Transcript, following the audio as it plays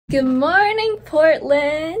Good morning,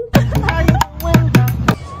 Portland!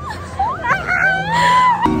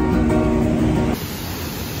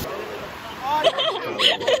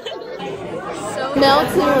 So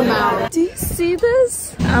melt in your mouth. Do you see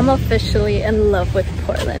this? I'm officially in love with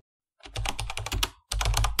Portland.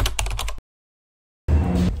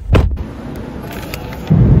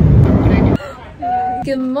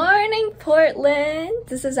 Good morning, Portland!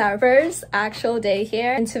 This is our first actual day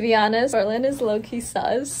here, and to be honest, Portland is low-key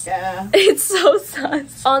sus. Yeah. It's so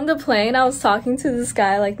sus. On the plane, I was talking to this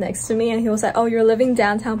guy like next to me, and he was like, oh, you're living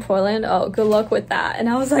downtown Portland? Oh, good luck with that. And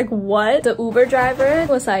I was like, what? The Uber driver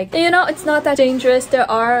was like, you know, it's not that dangerous. There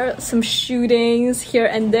are some shootings here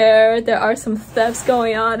and there. There are some thefts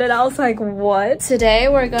going on. And I was like, what? Today,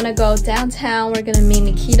 we're gonna go downtown. We're gonna meet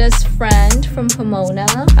Nikita's friend from Pomona.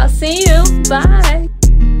 I'll see you. Bye!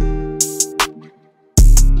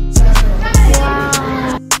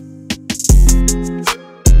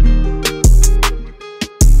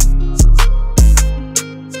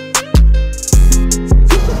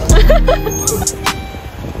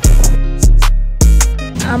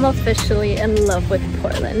 I'm officially in love with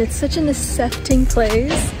Portland. It's such an accepting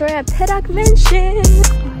place. We're at Pedak Mansion.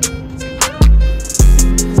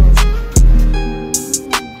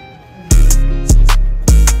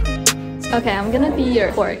 Okay, I'm gonna be your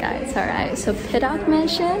tour guide, alright? So Pedak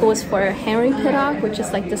Mansion was for Henry Pedak, which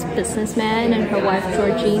is like this businessman, and her wife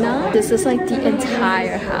Georgina. This is like the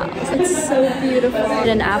entire house. It's so beautiful.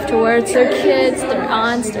 And afterwards, their kids, their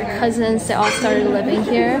aunts, their cousins, they all started living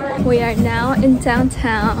here. We are now in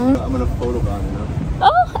downtown. I'm gonna photobomb, you know?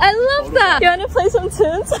 Oh, I love that! You wanna play some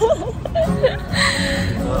tunes?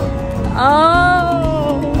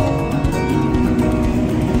 Oh!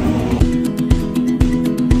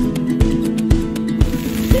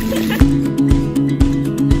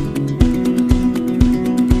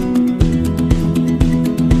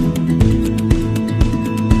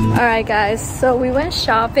 Alright guys, so we went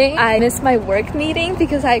shopping. I missed my work meeting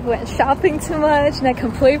because I went shopping too much and I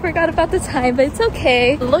completely forgot about the time, but it's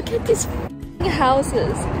okay. Look at these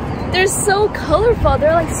houses. They're so colorful.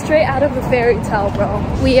 They're like straight out of a fairy tale, bro.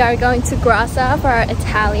 We are going to Grassa for our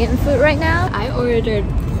Italian food right now. I ordered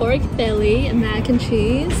pork belly and mac and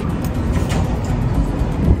cheese.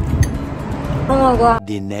 Oh my god.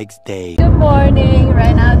 The next day. Good morning.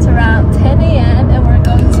 Right now it's around 10 a.m. and we're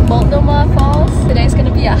going to Multnomah Falls. Today's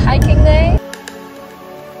gonna be a hiking day.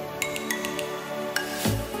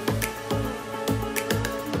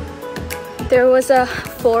 There was a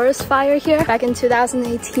forest fire here back in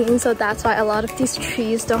 2018, so that's why a lot of these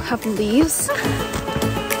trees don't have leaves.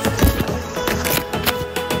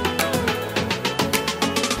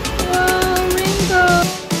 Whoa, rainbow!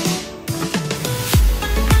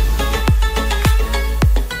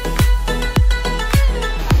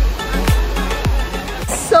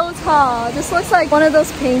 So tall. This looks like one of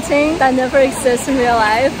those paintings that never exists in real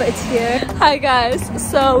life, but it's here. Hi guys,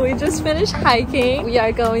 so we just finished hiking. We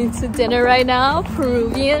are going to dinner right now,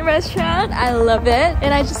 Peruvian restaurant. I love it,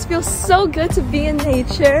 and I just feel so good to be in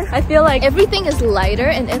nature. I feel like everything is lighter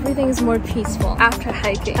and everything is more peaceful after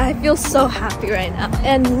hiking. I feel so happy right now.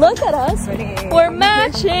 And look at us, we're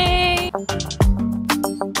matching.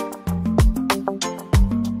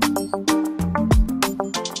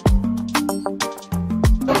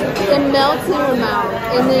 It melts in your mouth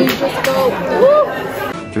and then you just go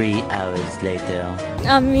woo! 3 hours later.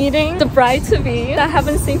 I'm meeting the bride-to-be that I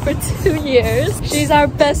haven't seen for 2 years. She's our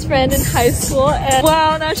best friend in high school, and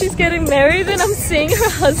wow, now she's getting married and I'm seeing her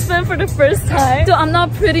husband for the first time. So I'm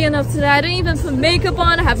not pretty enough today. I didn't even put makeup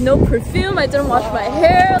on. I have no perfume. I didn't wash my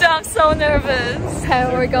hair. So I'm so nervous. Okay,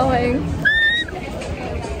 we're going.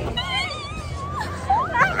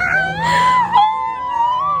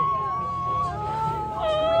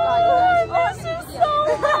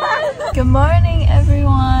 Good morning,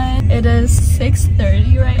 everyone. It is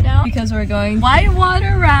 6:30 right now because we're going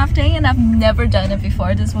whitewater rafting, and I've never done it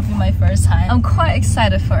before. This will be my first time. I'm quite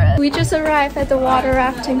excited for it. We just arrived at the water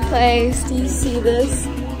rafting place. Do you see this?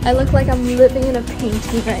 I look like I'm living in a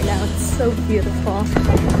painting right now. It's so beautiful.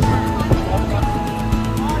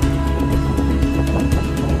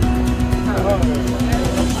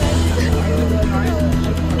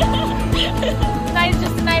 Tonight's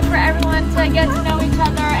just a night for everyone to get to know each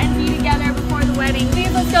other and be together before the wedding.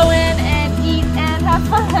 Please, let's go in and eat and have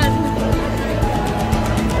fun.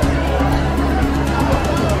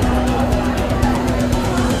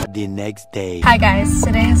 The next day. Hi guys,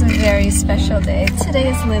 today is a very special day. Today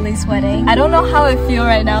is Lily's wedding. I don't know how I feel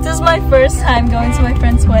right now. This is my first time going to my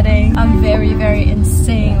friend's wedding. I'm very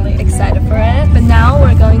insanely excited for it. But now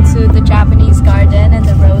we're going to the Japanese garden and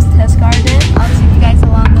the rose test garden. I'll take you guys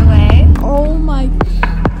along the way. Oh my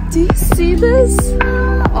Do you see this?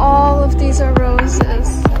 All of these are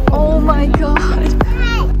roses. Oh my god.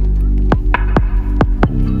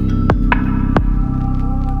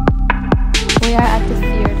 We are at the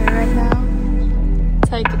theater right now.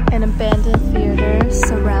 It's like an abandoned theater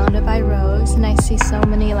surrounded by rows, and I see so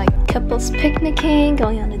many like couples picnicking,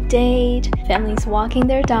 going on a date, families walking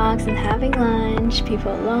their dogs and having lunch,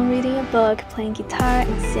 people alone reading a book, playing guitar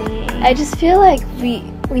and singing. I just feel like we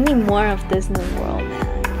need more of this in the world, man.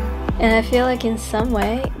 And I feel like in some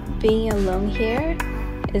way being alone here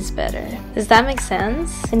is better. Does that make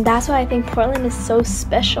sense? And that's why I think Portland is so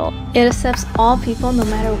special. It accepts all people no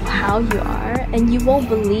matter how you are, and you won't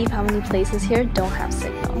believe how many places here don't have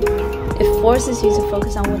signal. It forces you to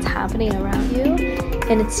focus on what's happening around you,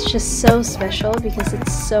 and it's just so special because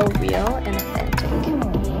it's so real and authentic.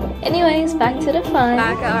 Anyways, back to the fun.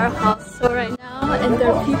 Back at our hostel right now, and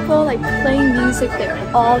there are people like playing music there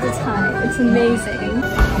all the time. It's amazing.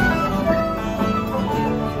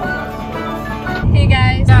 Hey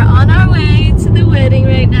guys, we are on our way to the wedding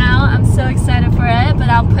right now. I'm